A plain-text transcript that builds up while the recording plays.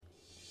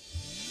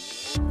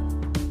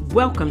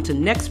Welcome to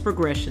Next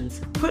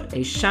Progression's Put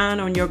a Shine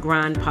on Your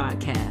Grind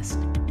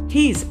podcast.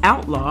 He's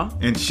Outlaw.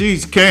 And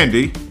she's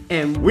Candy.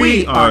 And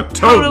we are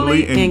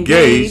totally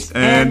engaged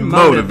and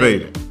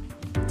motivated.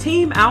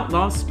 Team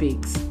Outlaw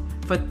speaks.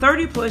 For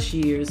 30 plus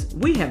years,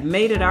 we have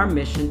made it our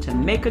mission to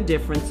make a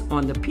difference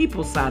on the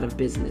people side of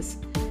business,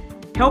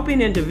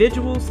 helping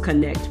individuals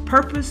connect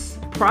purpose,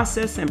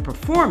 process, and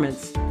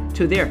performance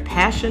to their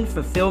passion,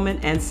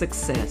 fulfillment, and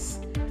success.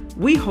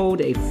 We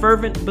hold a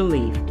fervent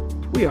belief.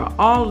 We are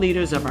all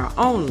leaders of our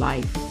own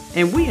life,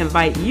 and we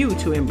invite you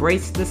to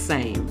embrace the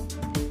same.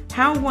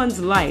 How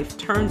one's life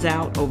turns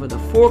out over the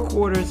 4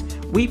 quarters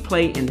we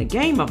play in the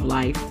game of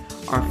life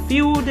are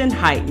fueled and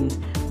heightened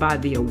by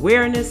the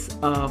awareness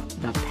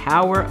of the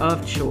power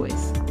of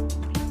choice.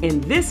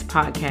 In this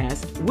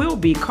podcast, we'll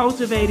be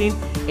cultivating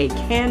a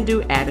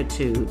can-do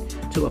attitude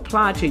to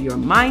apply to your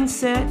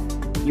mindset,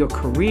 your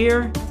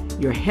career,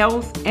 your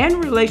health,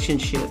 and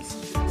relationships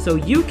so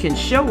you can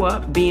show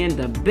up being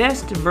the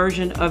best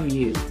version of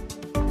you.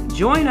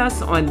 Join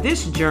us on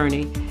this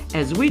journey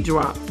as we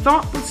drop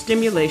thoughtful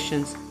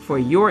stimulations for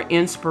your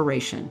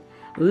inspiration.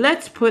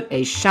 Let's put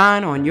a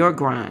shine on your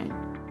grind.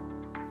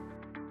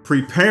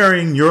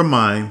 Preparing your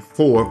mind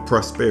for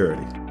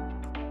prosperity.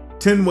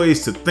 10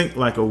 ways to think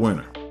like a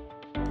winner.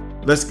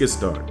 Let's get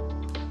started.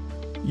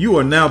 You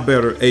are now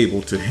better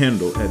able to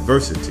handle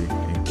adversity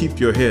and keep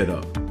your head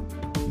up.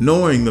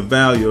 Knowing the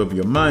value of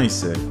your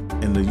mindset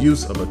and the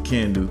use of a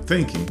can-do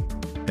thinking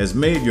has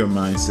made your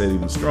mindset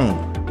even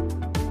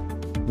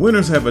stronger.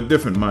 Winners have a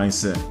different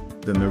mindset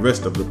than the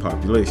rest of the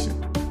population.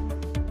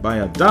 By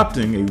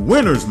adopting a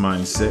winner's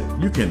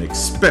mindset, you can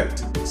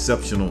expect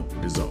exceptional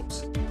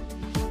results.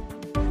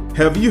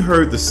 Have you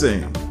heard the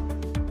saying,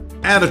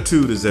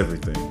 attitude is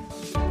everything?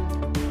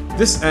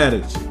 This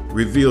adage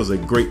reveals a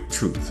great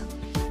truth.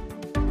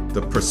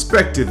 The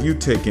perspective you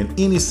take in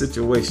any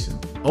situation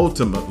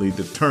ultimately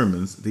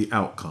determines the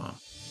outcome.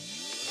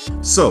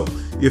 So,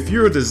 if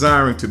you're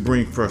desiring to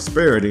bring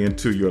prosperity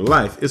into your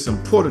life, it's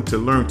important to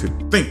learn to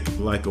think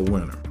like a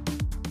winner.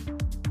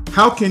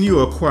 How can you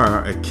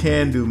acquire a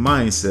can-do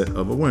mindset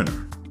of a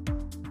winner?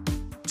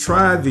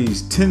 Try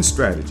these 10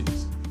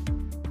 strategies.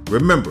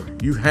 Remember,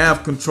 you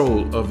have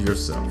control of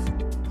yourself.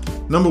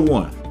 Number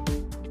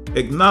 1,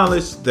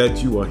 acknowledge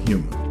that you are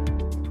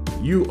human.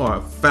 You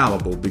are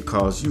fallible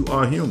because you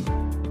are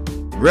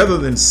human. Rather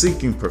than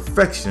seeking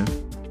perfection,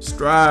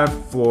 strive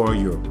for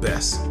your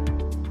best.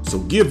 So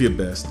give your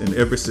best in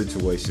every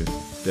situation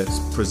that's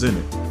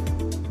presented.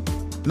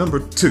 Number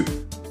 2,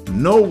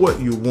 know what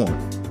you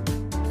want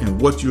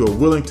and what you are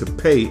willing to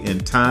pay in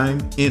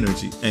time,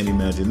 energy, and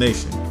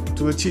imagination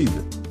to achieve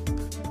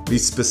it. Be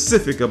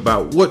specific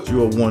about what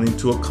you are wanting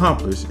to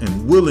accomplish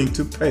and willing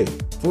to pay.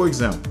 For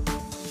example,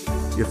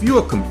 if you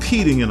are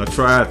competing in a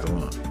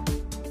triathlon,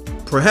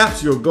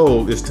 perhaps your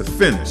goal is to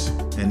finish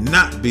and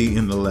not be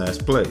in the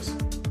last place.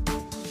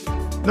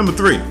 Number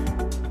 3,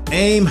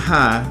 aim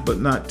high but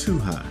not too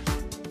high.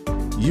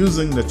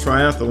 Using the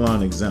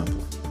triathlon example,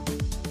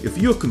 if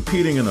you're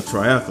competing in a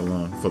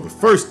triathlon for the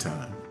first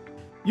time,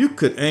 you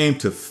could aim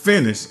to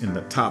finish in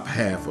the top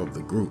half of the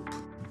group.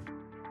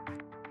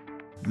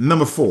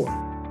 Number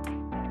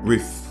 4,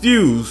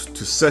 refuse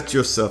to set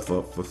yourself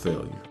up for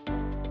failure.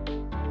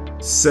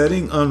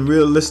 Setting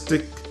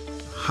unrealistic,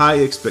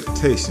 high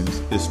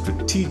expectations is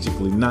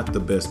strategically not the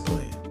best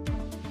plan.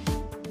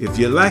 If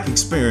you lack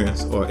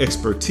experience or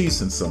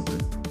expertise in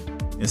something,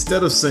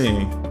 instead of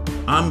saying,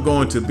 I'm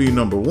going to be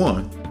number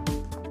 1,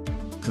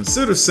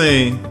 consider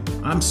saying,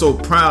 I'm so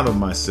proud of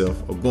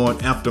myself for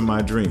going after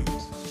my dreams.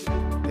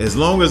 As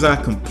long as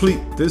I complete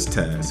this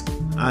task,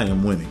 I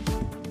am winning.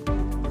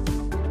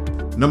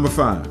 Number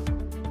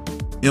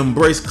 5,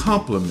 embrace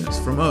compliments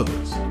from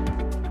others.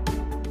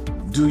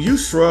 Do you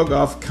shrug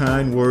off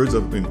kind words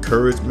of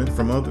encouragement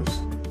from others?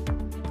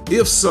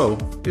 If so,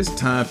 it's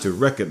time to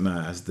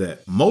recognize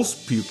that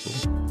most people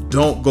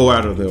don't go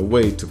out of their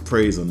way to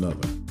praise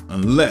another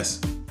unless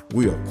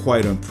we are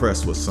quite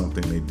impressed with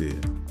something they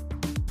did.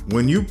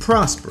 When you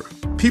prosper,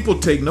 people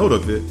take note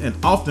of it and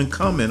often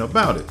comment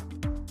about it.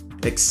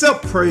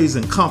 Accept praise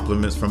and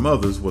compliments from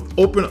others with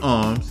open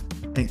arms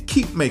and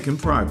keep making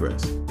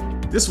progress.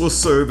 This will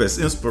serve as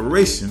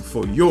inspiration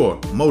for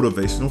your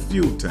motivational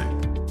fuel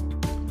tank.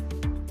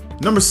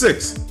 Number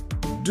 6,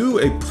 do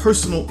a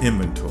personal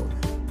inventory.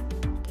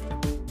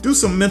 Do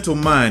some mental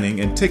mining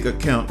and take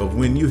account of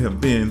when you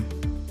have been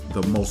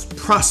the most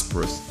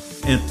prosperous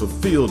and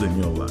fulfilled in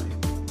your life.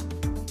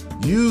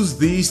 Use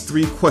these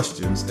 3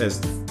 questions as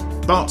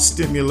thought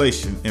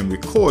stimulation and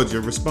record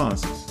your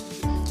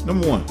responses.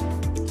 Number 1,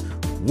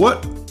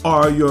 what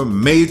are your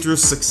major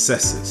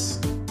successes?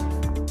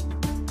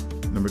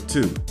 Number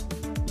 2,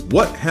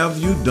 what have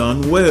you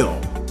done well?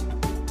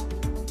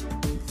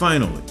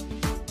 Finally,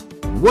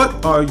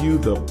 what are you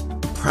the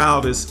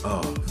proudest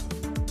of?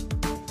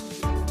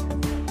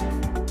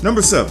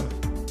 Number 7,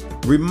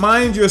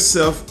 remind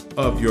yourself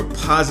of your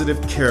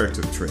positive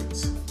character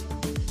traits.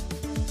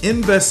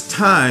 Invest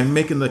time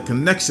making the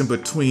connection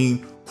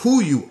between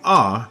who you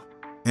are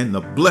and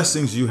the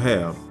blessings you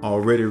have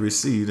already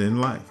received in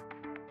life.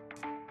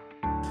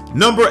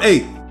 Number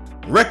 8,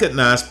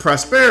 recognize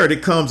prosperity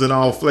comes in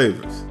all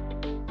flavors.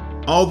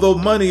 Although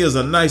money is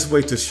a nice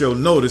way to show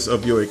notice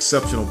of your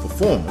exceptional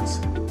performance,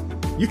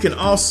 you can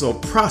also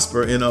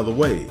prosper in other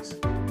ways.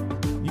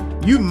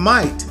 You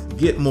might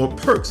get more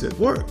perks at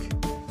work.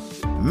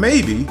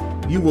 Maybe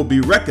you will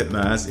be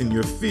recognized in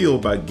your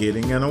field by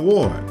getting an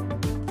award.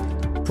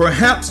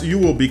 Perhaps you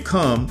will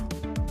become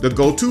the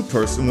go-to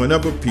person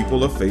whenever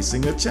people are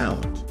facing a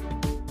challenge.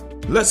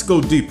 Let's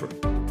go deeper.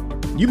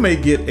 You may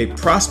get a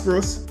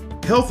prosperous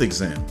health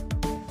exam.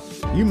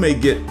 You may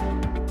get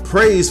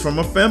praise from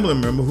a family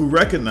member who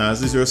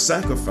recognizes your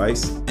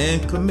sacrifice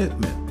and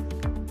commitment.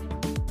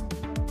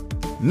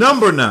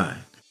 Number 9,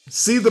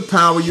 see the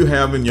power you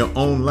have in your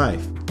own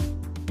life.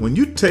 When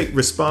you take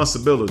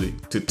responsibility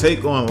to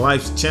take on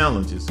life's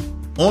challenges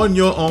on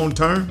your own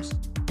terms,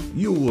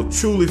 you will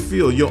truly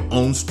feel your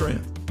own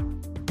strength.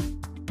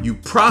 You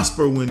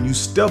prosper when you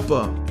step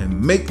up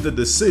and make the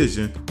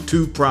decision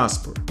to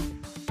prosper.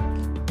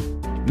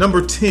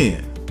 Number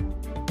 10,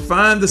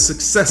 find the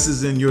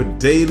successes in your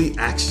daily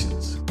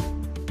actions.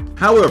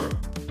 However,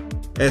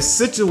 as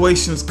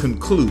situations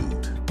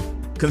conclude,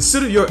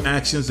 consider your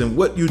actions and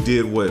what you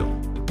did well.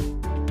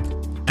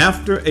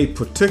 After a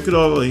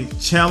particularly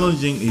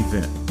challenging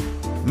event,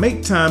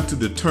 make time to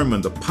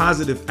determine the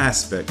positive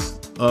aspects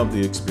of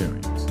the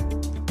experience.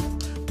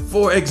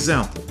 For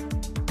example,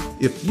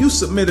 if you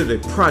submitted a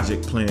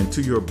project plan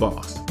to your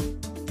boss,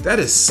 that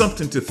is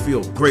something to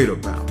feel great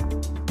about.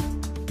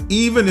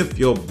 Even if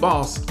your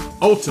boss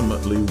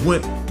ultimately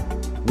went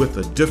with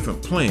a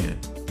different plan,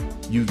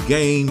 you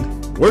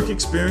gained work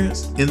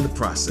experience in the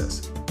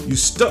process. You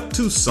stuck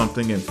to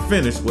something and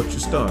finished what you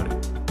started.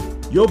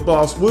 Your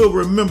boss will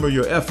remember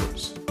your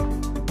efforts.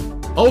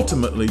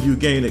 Ultimately, you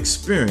gain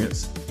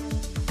experience,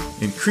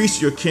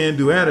 increase your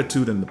can-do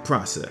attitude in the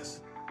process.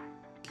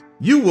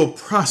 You will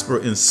prosper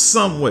in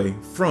some way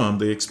from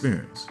the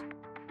experience.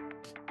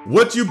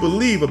 What you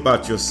believe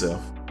about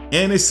yourself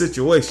and a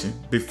situation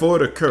before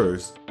it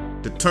occurs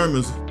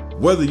determines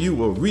whether you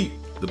will reap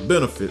the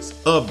benefits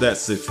of that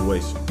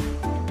situation.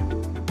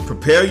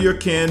 Prepare your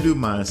can-do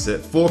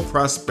mindset for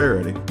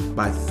prosperity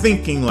by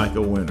thinking like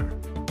a winner.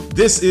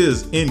 This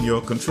is in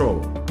your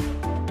control.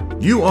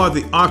 You are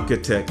the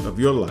architect of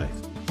your life.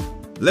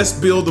 Let's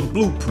build a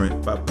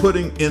blueprint by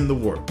putting in the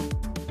work.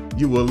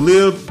 You will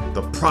live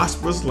the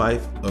prosperous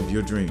life of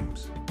your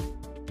dreams.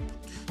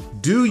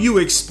 Do you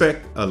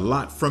expect a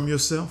lot from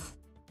yourself?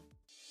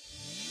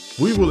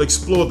 We will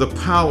explore the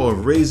power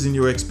of raising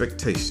your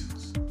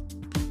expectations.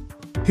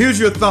 Here's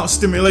your thought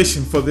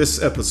stimulation for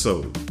this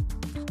episode.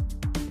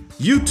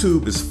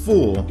 YouTube is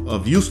full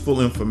of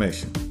useful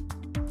information.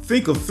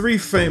 Think of 3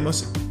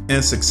 famous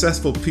and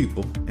successful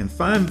people and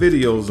find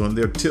videos on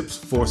their tips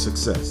for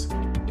success.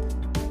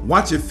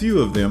 Watch a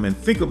few of them and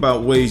think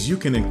about ways you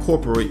can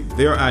incorporate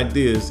their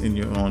ideas in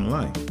your own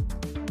life.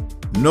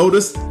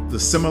 Notice the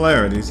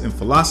similarities in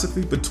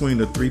philosophy between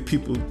the 3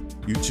 people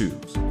you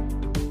choose.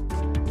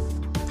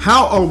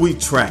 How are we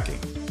tracking?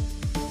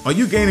 Are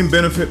you gaining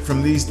benefit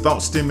from these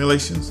thought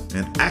stimulations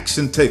and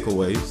action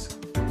takeaways?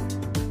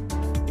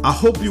 I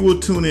hope you will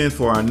tune in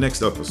for our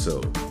next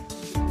episode.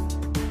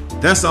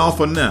 That's all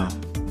for now.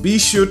 Be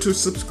sure to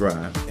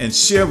subscribe and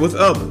share with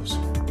others.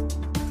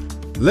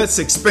 Let's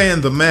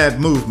expand the MAD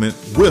movement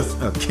with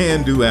a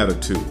can-do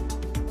attitude.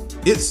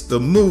 It's the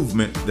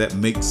movement that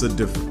makes a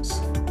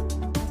difference.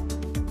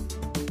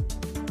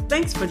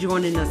 Thanks for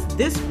joining us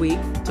this week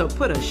to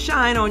put a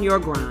shine on your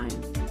grind.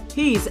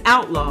 He's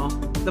Outlaw,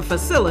 the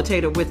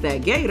facilitator with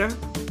that gator.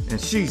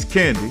 And she's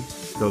Candy,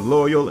 the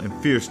loyal and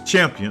fierce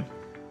champion.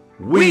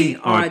 We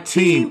are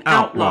Team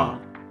Outlaw,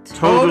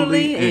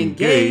 totally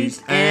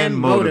engaged and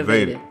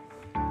motivated.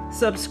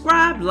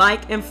 Subscribe,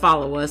 like, and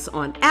follow us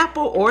on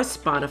Apple or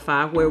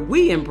Spotify, where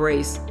we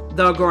embrace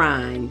the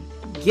grind.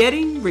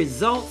 Getting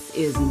results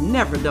is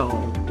never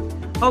dull.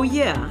 Oh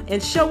yeah,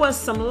 and show us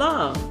some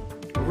love.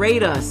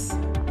 Rate us.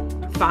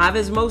 5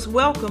 is most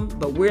welcome,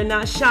 but we're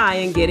not shy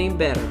in getting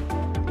better.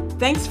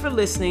 Thanks for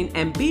listening,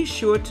 and be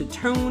sure to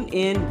tune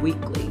in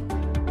weekly.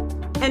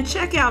 And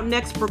check out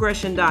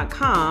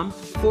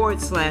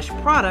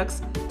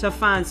nextprogression.com/products to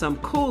find some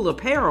cool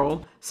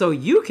apparel so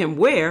you can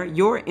wear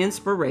your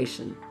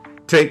inspiration.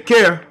 Take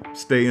care,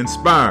 stay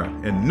inspired,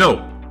 and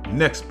know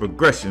Next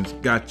Progression's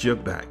got your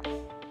back.